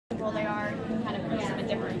interchangeable they are. You can kind of use them in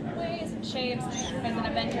different ways and shapes. There's an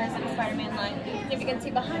Avengers and a Spider-Man line. If you can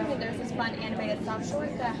see behind me, there's this fun animated sound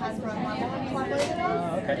short that Hasbro and Marvel have collaborated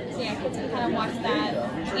on. Okay. So yeah, kids can kind of watch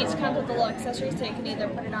that. Each comes with a little accessory, so you can either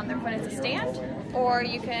put it on their foot as a stand, or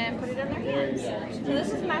you can put it in their hands. So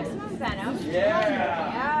this is Maximum Venom.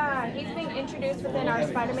 Yeah, he's being introduced within our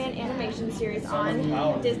Spider-Man animation series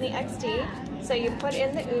on Disney XD. So you put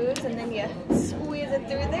in the ooze and then you squeeze it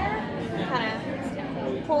through there, kind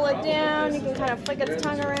of pull it down, you can kind of flick its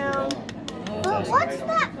tongue around. But what's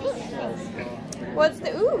that pink thing? What's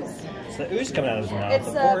the ooze? It's the ooze coming out of his mouth. It's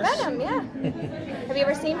Venom, yeah. Have you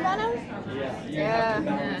ever seen Venom? Yeah.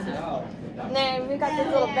 And then we got this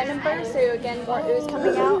little Venom burst, so again, more ooze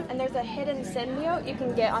coming out. And there's a hidden symbiote you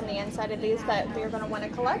can get on the inside of these that you're going to want to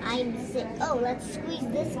collect. Oh, let's squeeze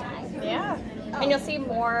this guy. Yeah. And you'll see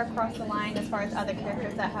more across the line as far as other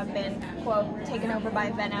characters that have been, quote, taken over by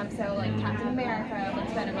Venom. So like Captain America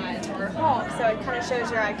looks venomized, or Hulk. So it kind of shows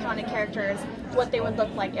your iconic characters what they would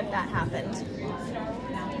look like if that happened.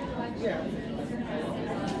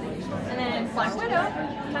 And then Black Widow,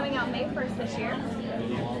 coming out May 1st this year.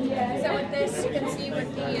 So with this, you can see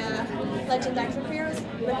with the Legend action figures,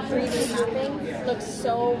 with 3D mapping, looks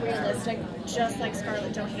so realistic, just like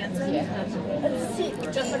Scarlett Johansson.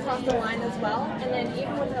 Just across the line as well. And then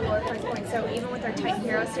even with her lower price point, so even with our Titan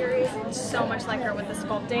Hero series, so much like her with the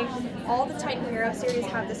sculpting, all the Titan Hero series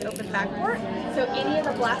have this open backport, so any of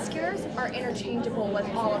the blast gears are interchangeable with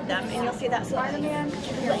all of them. And you'll see that Spider-Man,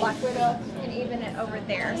 your Black Widow, and even it over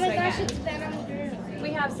there. So yeah,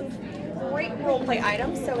 we have some great roleplay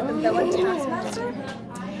items. So with the villain Taskmaster,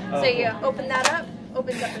 so you open that up,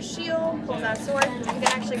 opens up a shield, pulls out a sword. You can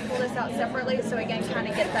actually pull this out separately, so again, kind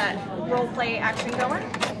of get that roleplay action going.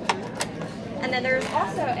 And then there's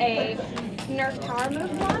also a Nerf Power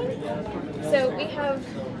Move line. So we have,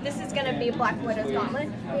 this is going to be Black Widow's Gauntlet.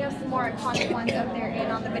 We have some more iconic ones up there,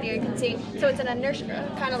 and on the video you can see. So it's an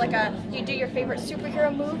inertia, kind of like a, you do your favorite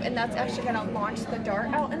superhero move, and that's actually going to launch the dart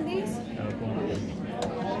out in these.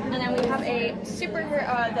 And then we have a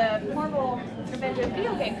superhero, the Marvel Avengers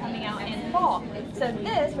video game coming out in fall. So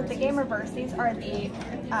this, with the Gamerverse, these are the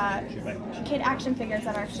kid action figures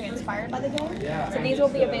that are actually inspired by the game. So these will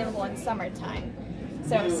be available in summertime.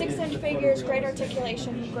 So 6-inch figures, great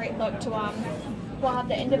articulation, great look to them. We'll have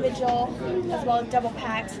the individual as well as double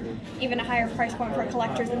packs, even a higher price point for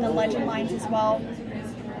collectors in the Legend lines as well.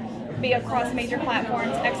 Be across major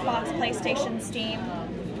platforms, Xbox, PlayStation, Steam.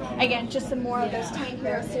 Again, just some more of those Titan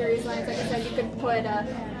Hero series lines. Like I said, you could put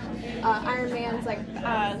Iron Man's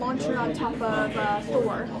launcher on top of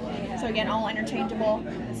Thor. So again, all interchangeable.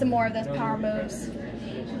 Some more of those power moves.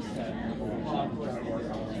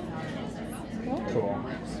 Cool.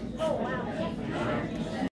 Oh wow.